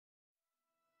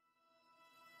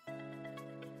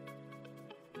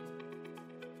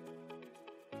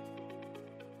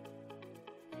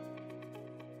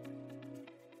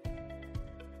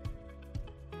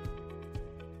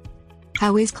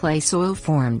How is clay soil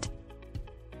formed?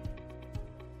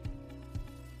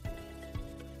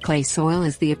 Clay soil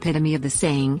is the epitome of the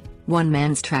saying, "One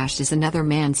man's trash is another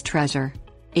man's treasure."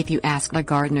 If you ask a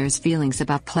gardener's feelings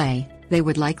about clay, they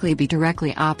would likely be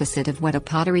directly opposite of what a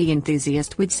pottery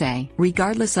enthusiast would say.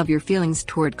 Regardless of your feelings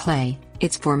toward clay,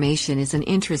 its formation is an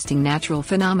interesting natural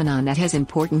phenomenon that has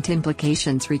important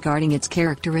implications regarding its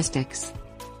characteristics.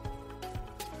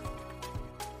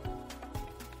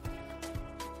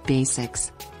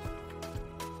 Basics.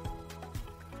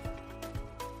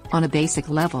 On a basic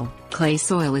level, clay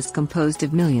soil is composed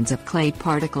of millions of clay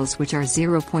particles which are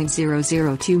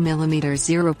 0.002 mm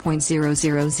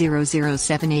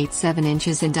 (0.0000787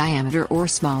 inches in diameter or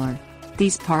smaller.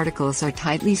 These particles are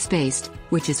tightly spaced,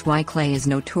 which is why clay is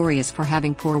notorious for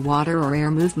having poor water or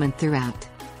air movement throughout.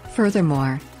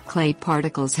 Furthermore, clay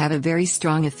particles have a very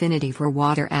strong affinity for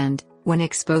water and, when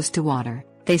exposed to water,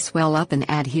 they swell up and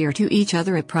adhere to each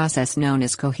other, a process known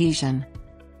as cohesion.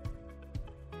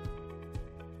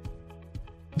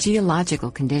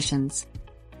 Geological conditions.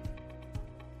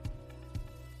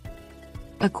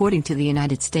 According to the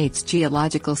United States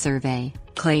Geological Survey,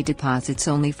 clay deposits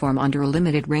only form under a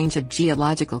limited range of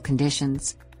geological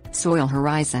conditions: soil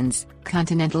horizons,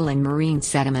 continental and marine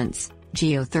sediments,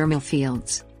 geothermal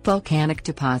fields, volcanic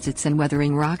deposits, and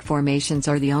weathering rock formations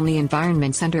are the only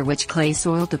environments under which clay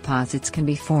soil deposits can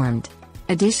be formed.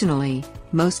 Additionally,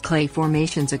 most clay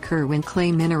formations occur when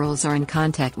clay minerals are in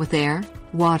contact with air,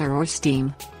 water, or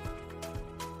steam.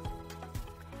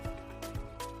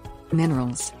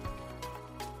 Minerals.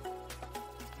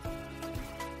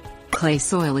 Clay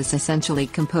soil is essentially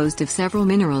composed of several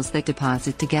minerals that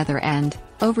deposit together and,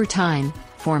 over time,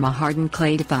 form a hardened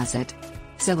clay deposit.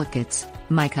 Silicates,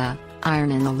 mica,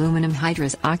 iron and aluminum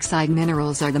hydroxide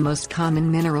minerals are the most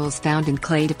common minerals found in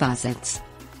clay deposits.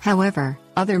 However,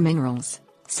 other minerals,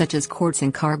 such as quartz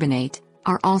and carbonate,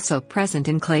 are also present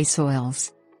in clay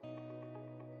soils.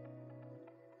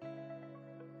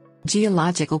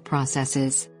 Geological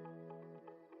processes.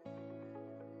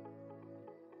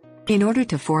 In order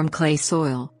to form clay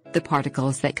soil, the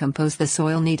particles that compose the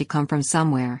soil need to come from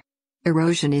somewhere.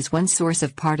 Erosion is one source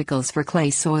of particles for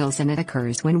clay soils, and it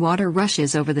occurs when water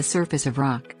rushes over the surface of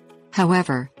rock.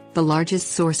 However, the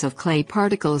largest source of clay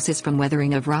particles is from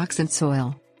weathering of rocks and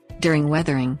soil. During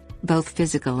weathering, both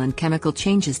physical and chemical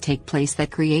changes take place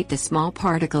that create the small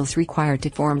particles required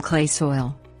to form clay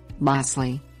soil.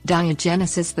 Lastly,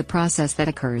 diagenesis, the process that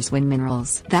occurs when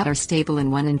minerals that are stable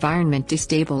in one environment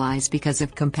destabilize because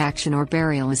of compaction or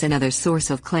burial, is another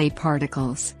source of clay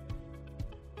particles.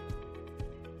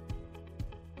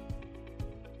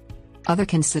 Other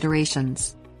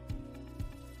considerations.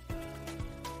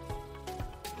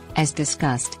 As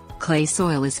discussed, clay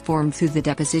soil is formed through the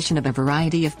deposition of a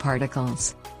variety of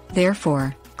particles.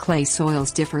 Therefore, clay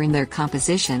soils differ in their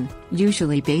composition,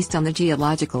 usually based on the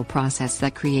geological process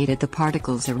that created the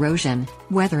particles: erosion,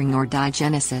 weathering, or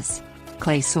diagenesis.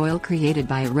 Clay soil created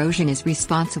by erosion is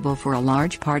responsible for a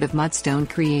large part of mudstone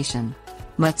creation.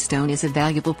 Mudstone is a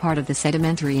valuable part of the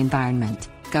sedimentary environment,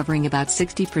 covering about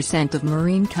 60% of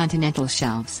marine continental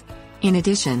shelves. In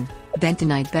addition,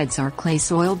 bentonite beds are clay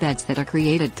soil beds that are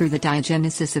created through the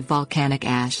diagenesis of volcanic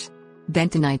ash.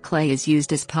 Bentonite clay is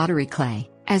used as pottery clay,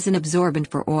 as an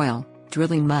absorbent for oil,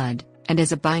 drilling mud, and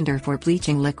as a binder for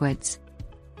bleaching liquids.